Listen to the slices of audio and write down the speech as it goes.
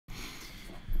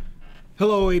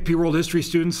Hello, AP World History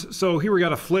students. So here we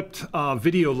got a flipped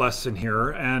video lesson here,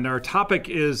 and our topic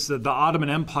is the Ottoman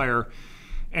Empire.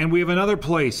 And we have another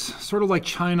place, sort of like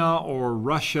China or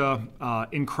Russia,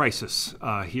 in crisis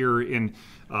here in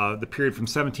the period from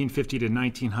 1750 to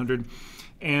 1900.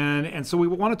 And so we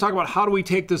want to talk about how do we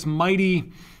take this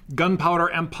mighty gunpowder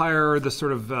empire, the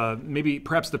sort of maybe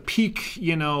perhaps the peak,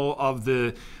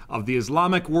 of the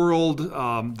Islamic world,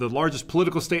 the largest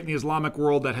political state in the Islamic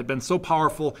world that had been so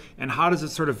powerful, and how does it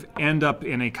sort of end up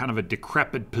in a kind of a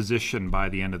decrepit position by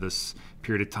the end of this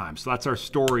period of time? So that's our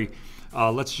story.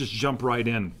 Let's just jump right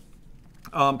in.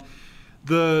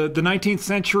 The 19th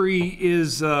century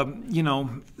is,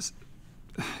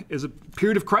 is a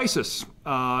period of crisis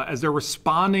as they're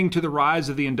responding to the rise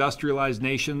of the industrialized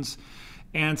nations.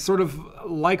 And sort of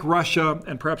like Russia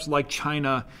and perhaps like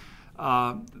China,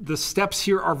 the steps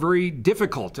here are very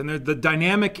difficult. And the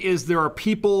dynamic is there are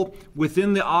people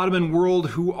within the Ottoman world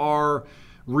who are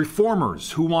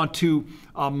reformers, who want to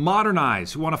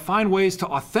modernize, who want to find ways to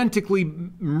authentically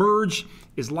merge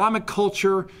Islamic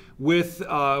culture with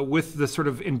the sort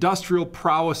of industrial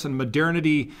prowess and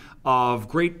modernity of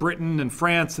Great Britain and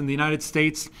France and the United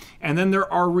States. And then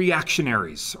there are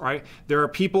reactionaries, right? There are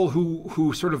people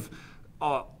who sort of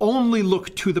only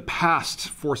look to the past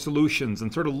for solutions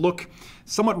and sort of look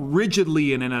somewhat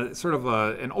rigidly and in a sort of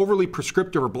an overly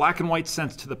prescriptive or black and white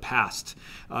sense to the past.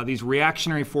 These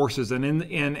reactionary forces,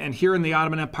 and here in the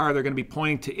Ottoman Empire, they're going to be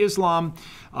pointing to Islam,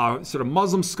 sort of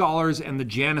Muslim scholars, and the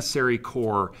Janissary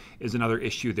Corps is another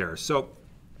issue there. So,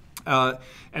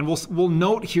 and we'll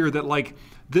note here that like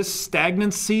this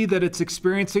stagnancy that it's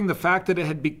experiencing, the fact that it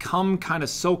had become kind of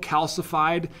so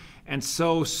calcified and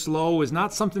so slow is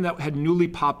not something that had newly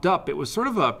popped up. It was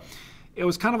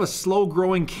kind of a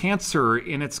slow-growing cancer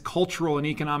in its cultural and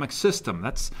economic system.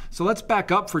 So let's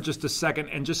back up for just a second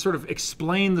and just sort of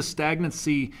explain the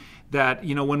stagnancy that,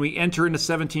 when we enter into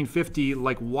 1750,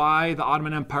 like why the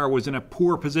Ottoman Empire was in a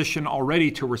poor position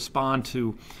already to respond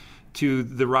to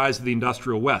the rise of the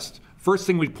industrial West. First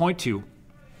thing we'd point to,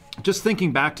 just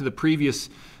thinking back to the previous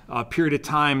period of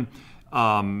time,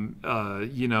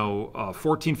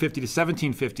 1450 to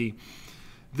 1750,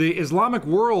 the Islamic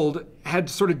world had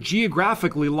sort of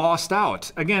geographically lost out.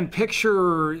 Again,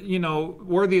 picture,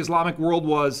 where the Islamic world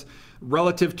was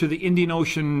relative to the Indian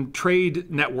Ocean trade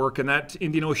network and that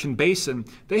Indian Ocean basin.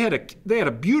 They had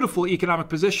a beautiful economic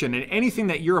position, and anything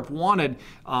that Europe wanted,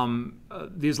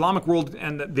 the Islamic world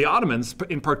and the Ottomans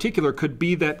in particular could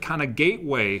be that kind of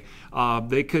gateway.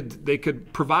 They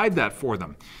could provide that for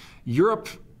them. Europe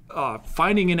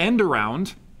finding an end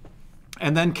around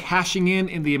and then cashing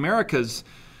in the Americas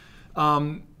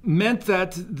meant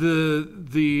that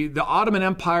the Ottoman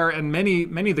Empire and many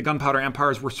of the gunpowder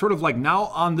empires were sort of like now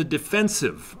on the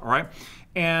defensive, all right?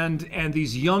 And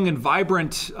these young and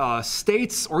vibrant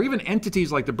states or even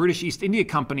entities like the British East India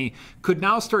Company could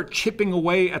now start chipping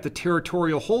away at the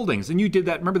territorial holdings. And you did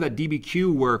that, remember that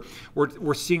DBQ where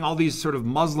we're seeing all these sort of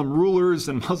Muslim rulers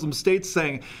and Muslim states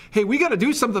saying, hey, we got to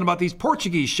do something about these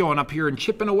Portuguese showing up here and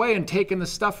chipping away and taking the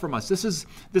stuff from us. This is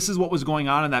what was going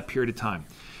on in that period of time.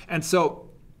 And so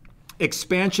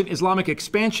Islamic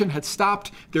expansion had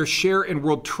stopped. Their share in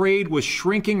world trade was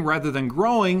shrinking rather than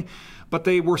growing. But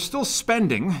they were still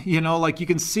spending, like you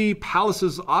can see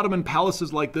palaces, Ottoman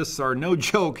palaces like this are no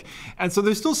joke. And so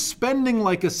they're still spending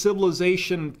like a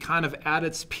civilization kind of at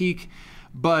its peak.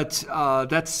 But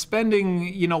that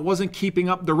spending, wasn't keeping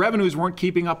up. The revenues weren't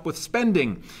keeping up with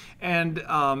spending. And,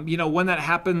 when that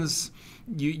happens,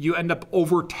 you end up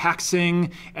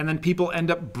overtaxing, and then people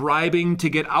end up bribing to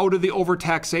get out of the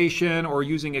overtaxation or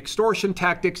using extortion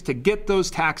tactics to get those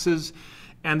taxes.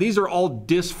 And these are all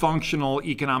dysfunctional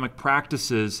economic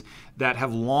practices that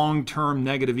have long-term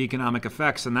negative economic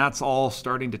effects, and that's all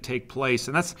starting to take place.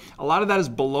 And a lot of that is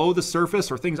below the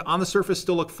surface, or things on the surface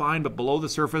still look fine, but below the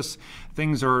surface,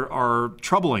 things are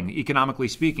troubling, economically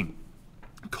speaking.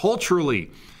 Culturally,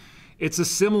 it's a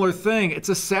similar thing. It's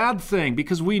a sad thing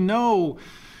because we know,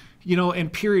 in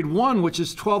period one, which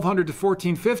is 1200 to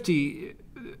 1450,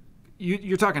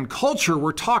 you're talking culture,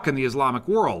 we're talking the Islamic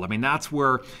world. I mean, that's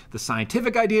where the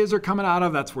scientific ideas are coming out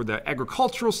of. That's where the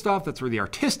agricultural stuff, that's where the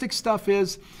artistic stuff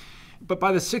is. But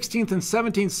by the 16th and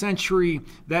 17th century,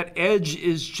 that edge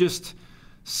is just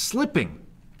slipping.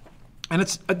 And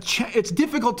it's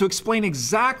difficult to explain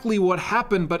exactly what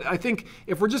happened, but I think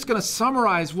if we're just going to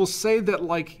summarize, we'll say that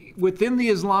like within the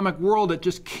Islamic world, it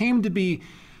just came to be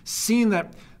seen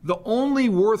that the only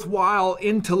worthwhile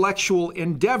intellectual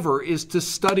endeavor is to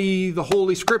study the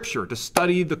Holy Scripture, to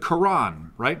study the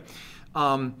Quran, right?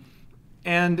 And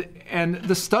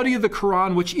the study of the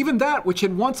Quran, which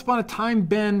had once upon a time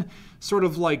been sort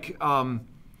of like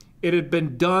it had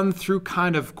been done through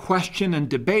kind of question and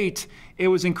debate, it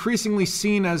was increasingly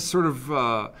seen as sort of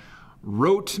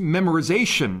rote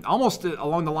memorization, almost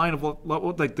along the line of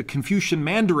what like the Confucian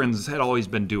mandarins had always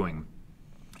been doing.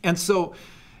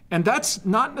 And that's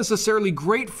not necessarily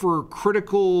great for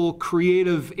critical,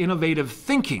 creative, innovative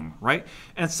thinking, right?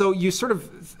 And so you sort of,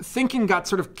 thinking got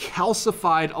sort of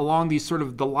calcified along these sort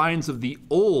of the lines of the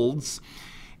olds,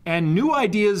 and new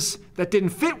ideas that didn't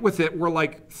fit with it were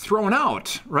like thrown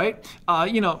out, right?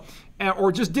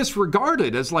 Or just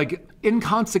disregarded as like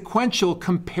inconsequential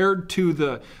compared to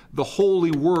the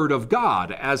holy word of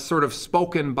God as sort of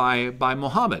spoken by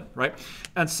Muhammad, right?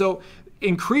 And so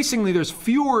increasingly, there's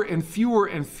fewer and fewer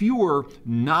and fewer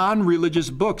non-religious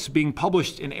books being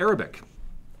published in Arabic.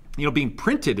 Being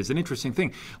printed is an interesting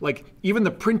thing. Like even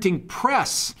the printing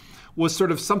press was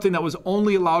sort of something that was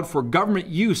only allowed for government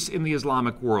use in the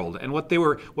Islamic world. And what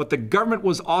the government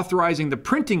was authorizing the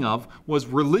printing of was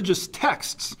religious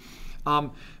texts.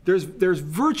 There's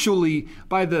virtually,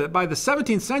 by the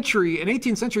 17th century and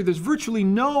 18th century, there's virtually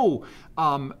no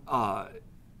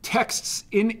texts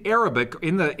in Arabic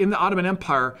in the Ottoman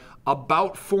Empire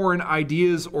about foreign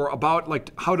ideas or about like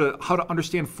how to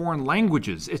understand foreign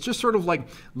languages. It's just sort of like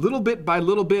little bit by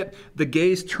little bit the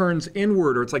gaze turns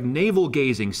inward, or it's like navel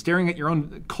gazing, staring at your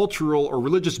own cultural or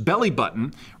religious belly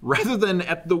button rather than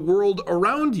at the world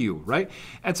around you, right?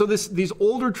 And so these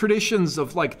older traditions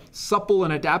of like supple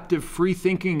and adaptive free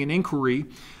thinking and inquiry,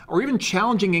 or even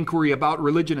challenging inquiry about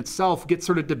religion itself, get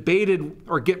sort of debated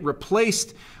or get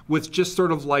replaced with just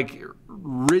sort of like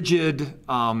rigid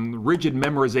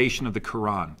memorization of the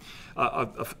Quran.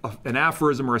 An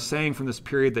aphorism or a saying from this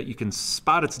period that you can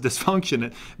spot its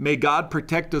dysfunction: may God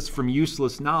protect us from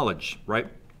useless knowledge, right?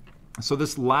 So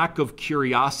this lack of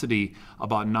curiosity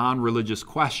about non-religious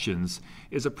questions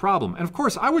is a problem. And of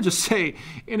course, I would just say,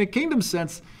 in a kingdom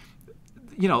sense,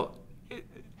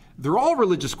 they're all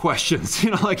religious questions,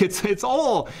 like it's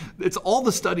all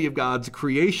the study of God's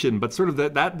creation, but sort of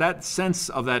that sense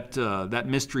of that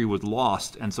mystery was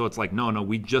lost, and so it's like no,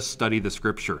 we just study the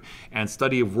Scripture, and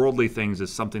study of worldly things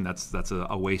is something that's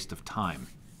a waste of time.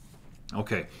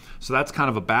 Okay, so that's kind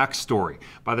of a backstory.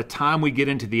 By the time we get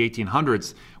into the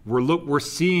 1800s, we're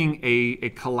seeing a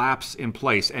collapse in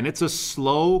place, and it's a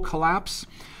slow collapse,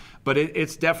 but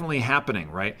it's definitely happening,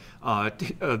 right?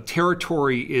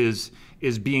 Territory is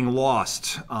being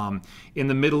lost in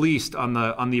the Middle East, on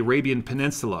the Arabian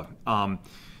Peninsula.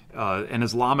 An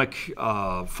Islamic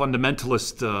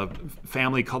fundamentalist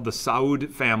family called the Saud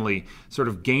family sort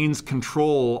of gains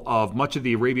control of much of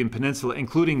the Arabian Peninsula,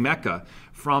 including Mecca,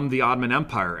 from the Ottoman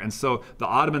Empire, and so the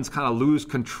Ottomans kind of lose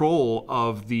control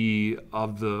of the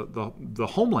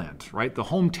homeland, right, the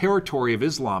home territory of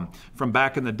Islam from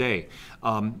back in the day,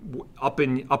 up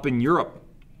in Europe.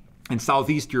 In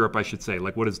Southeast Europe, I should say,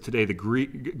 like what is today the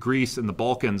Greece and the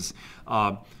Balkans,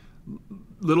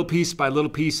 little piece by little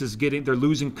piece they're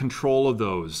losing control of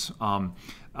those.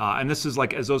 And this is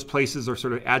like as those places are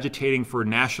sort of agitating for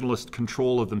nationalist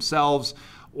control of themselves,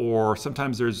 or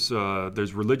sometimes there's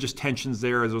religious tensions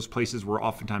there, as those places were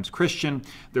oftentimes Christian.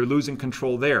 They're losing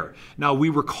control there. Now we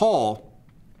recall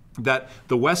that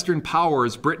the Western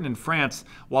powers, Britain and France,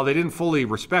 while they didn't fully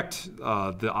respect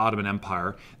the Ottoman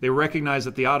Empire, they recognized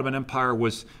that the Ottoman Empire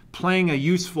was playing a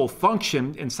useful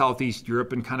function in Southeast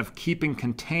Europe and kind of keeping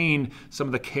contained some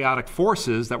of the chaotic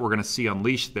forces that we're going to see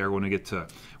unleashed there when we get to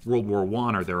World War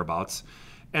I or thereabouts.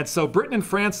 And so Britain and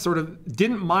France sort of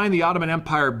didn't mind the Ottoman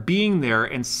Empire being there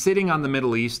and sitting on the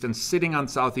Middle East and sitting on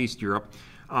Southeast Europe.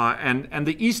 And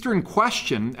the Eastern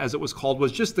Question, as it was called,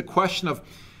 was just the question of,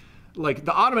 like,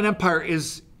 the Ottoman Empire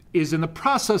is in the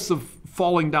process of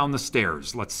falling down the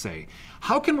stairs, let's say.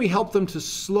 How can we help them to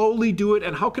slowly do it,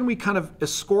 and how can we kind of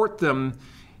escort them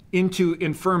into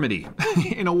infirmity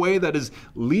in a way that is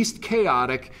least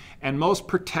chaotic and most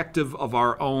protective of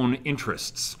our own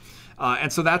interests?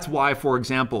 And so that's why, for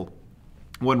example,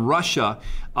 when Russia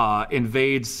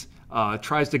invades,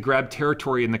 tries to grab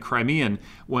territory in the Crimean,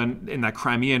 in that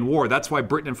Crimean War, that's why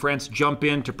Britain and France jump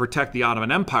in to protect the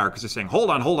Ottoman Empire, because they're saying,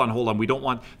 hold on, we don't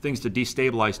want things to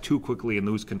destabilize too quickly and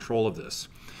lose control of this.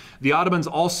 The Ottomans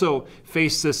also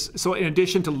face this, so in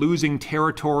addition to losing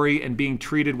territory and being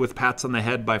treated with pats on the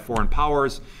head by foreign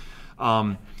powers,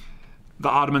 the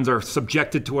Ottomans are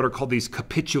subjected to what are called these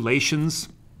capitulations,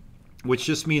 which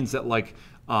just means that, like,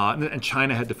 and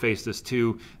China had to face this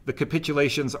too, the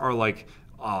capitulations are like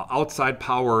outside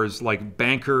powers like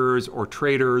bankers or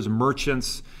traders,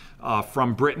 merchants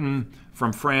from Britain,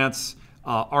 from France,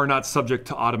 are not subject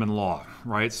to Ottoman law,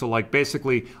 right? So like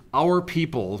basically our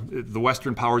people, the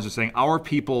Western powers are saying, our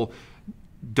people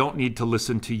don't need to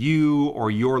listen to you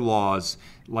or your laws.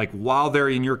 Like, while they're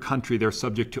in your country, they're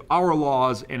subject to our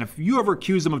laws. And if you ever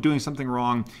accuse them of doing something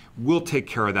wrong, we'll take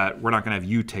care of that. We're not going to have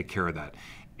you take care of that.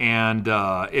 And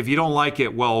if you don't like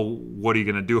it, well, what are you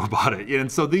going to do about it?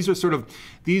 And so these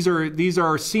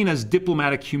are seen as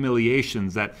diplomatic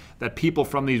humiliations that people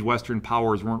from these Western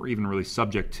powers weren't even really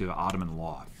subject to Ottoman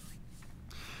law.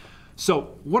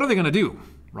 So what are they going to do?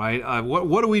 Right?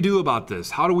 What do we do about this?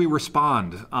 How do we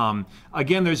respond?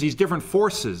 Again, there's these different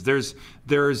forces. There's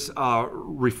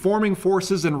reforming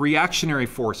forces and reactionary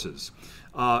forces.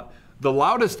 The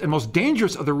loudest and most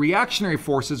dangerous of the reactionary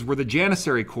forces were the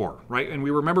Janissary Corps, right? And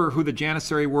we remember who the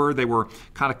Janissary were. They were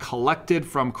kind of collected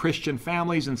from Christian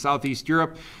families in Southeast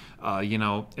Europe,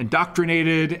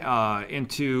 indoctrinated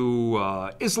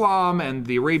into Islam and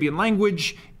the Arabian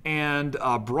language, and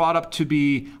brought up to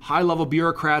be high-level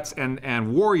bureaucrats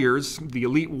and warriors, the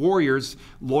elite warriors,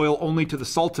 loyal only to the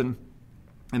Sultan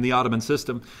in the Ottoman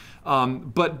system.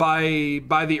 But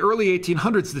by the early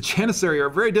 1800s, the Janissary are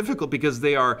very difficult because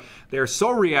they are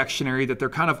so reactionary that they're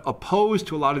kind of opposed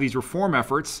to a lot of these reform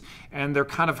efforts, and they're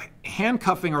kind of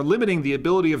handcuffing or limiting the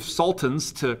ability of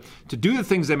sultans to do the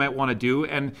things they might want to do.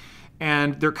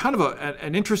 And they're kind of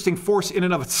an interesting force in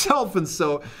and of itself. And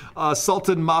so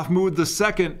Sultan Mahmud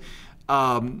II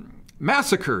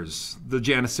massacres the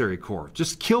Janissary Corps,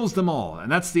 just kills them all.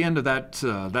 And that's the end of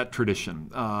that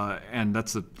tradition. And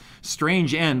that's a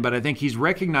strange end, but I think he's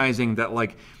recognizing that,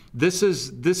 like, it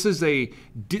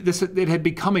had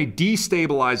become a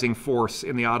destabilizing force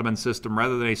in the Ottoman system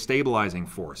rather than a stabilizing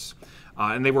force.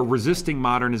 And they were resisting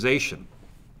modernization.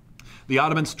 The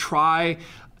Ottomans try,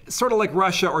 sort of like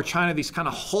Russia or China, these kind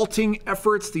of halting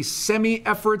efforts, these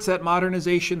semi-efforts at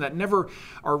modernization that never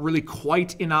are really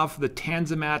quite enough. The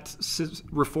Tanzimat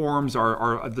Reforms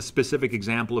are the specific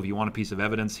example, if you want a piece of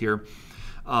evidence here.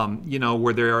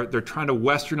 Where they're trying to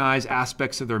westernize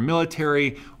aspects of their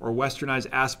military or westernize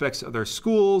aspects of their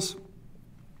schools,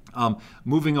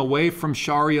 moving away from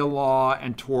Sharia law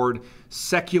and toward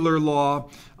secular law.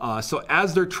 So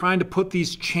as they're trying to put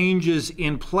these changes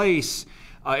in place,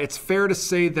 it's fair to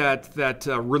say that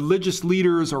religious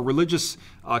leaders or religious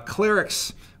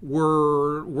clerics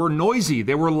were noisy.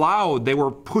 They were loud. They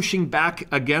were pushing back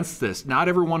against this. Not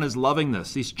everyone is loving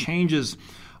this. These changes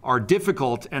are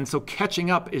difficult, and so catching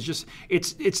up is just,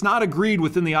 it's not agreed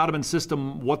within the Ottoman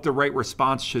system what the right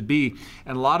response should be.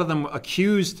 And a lot of them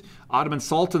accused Ottoman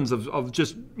sultans of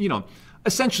just,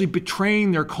 essentially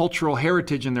betraying their cultural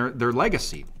heritage and their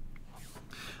legacy.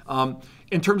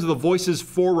 In terms of the voices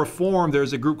for reform,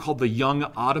 there's a group called the Young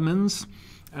Ottomans.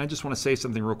 And I just want to say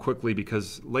something real quickly,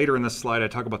 because later in this slide I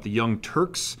talk about the Young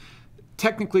Turks.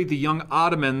 Technically, the Young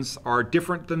Ottomans are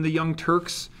different than the Young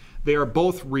Turks. They are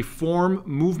both reform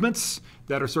movements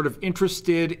that are sort of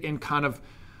interested in kind of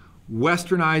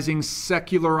westernizing,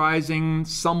 secularizing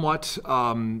somewhat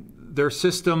their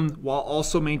system while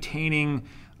also maintaining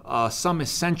some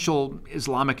essential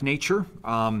Islamic nature.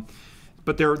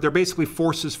 But they're basically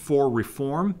forces for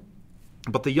reform.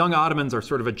 But the Young Ottomans are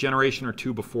sort of a generation or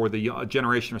so before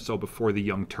the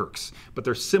Young Turks. But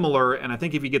they're similar, and I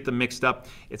think if you get them mixed up,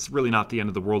 it's really not the end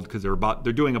of the world, because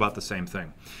they're doing about the same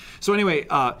thing. So anyway,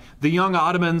 the Young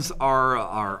Ottomans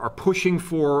are pushing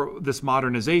for this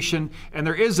modernization, and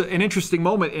there is an interesting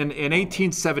moment in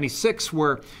 1876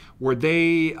 where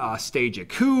they stage a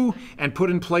coup and put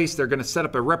in place, they're going to set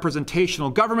up a representational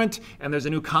government, and there's a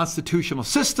new constitutional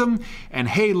system, and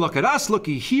hey, look at us,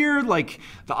 looky here, like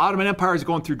the Ottoman Empire is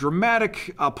going through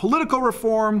dramatic political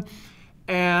reform,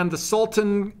 and the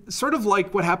Sultan, sort of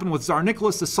like what happened with Tsar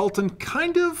Nicholas, the Sultan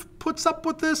kind of puts up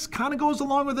with this, kind of goes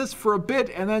along with this for a bit,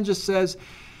 and then just says,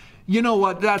 you know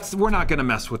what, we're not going to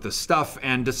mess with this stuff,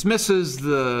 and dismisses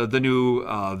the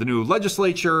new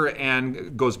legislature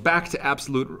and goes back to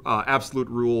absolute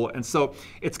rule. And so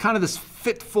it's kind of this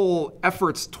fitful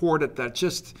efforts toward it that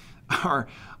just are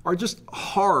just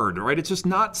hard, right? It's just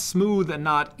not smooth and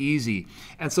not easy.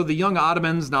 And so the Young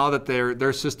Ottomans, now that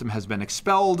their system has been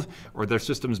expelled or their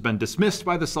system has been dismissed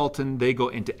by the Sultan, they go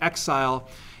into exile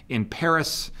in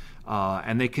Paris.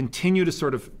 And they continue to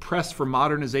sort of press for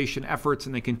modernization efforts,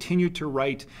 and they continue to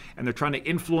write, and they're trying to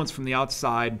influence from the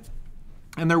outside.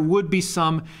 And there would be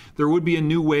a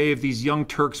new wave. These Young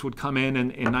Turks would come in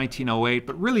 1908.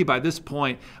 But really, by this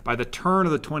point, by the turn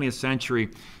of the 20th century,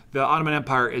 the Ottoman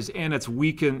Empire is in its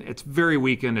weakened, it's very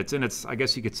weakened. It's in its, I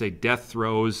guess you could say, death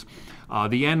throes.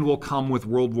 The end will come with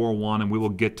World War I, and we will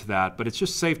get to that. But it's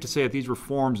just safe to say that these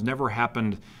reforms never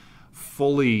happened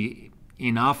fully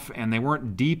enough, and they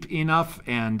weren't deep enough,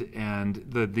 and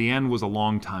the end was a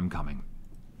long time coming.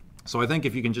 So I think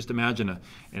if you can just imagine an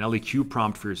LEQ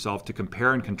prompt for yourself to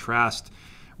compare and contrast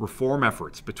reform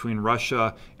efforts between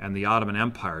Russia and the Ottoman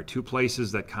Empire, two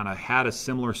places that kind of had a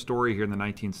similar story here in the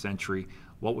 19th century.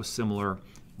 What was similar?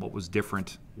 What was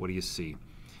different? What do you see?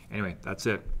 Anyway, that's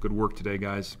it. Good work today,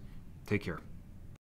 guys. Take care.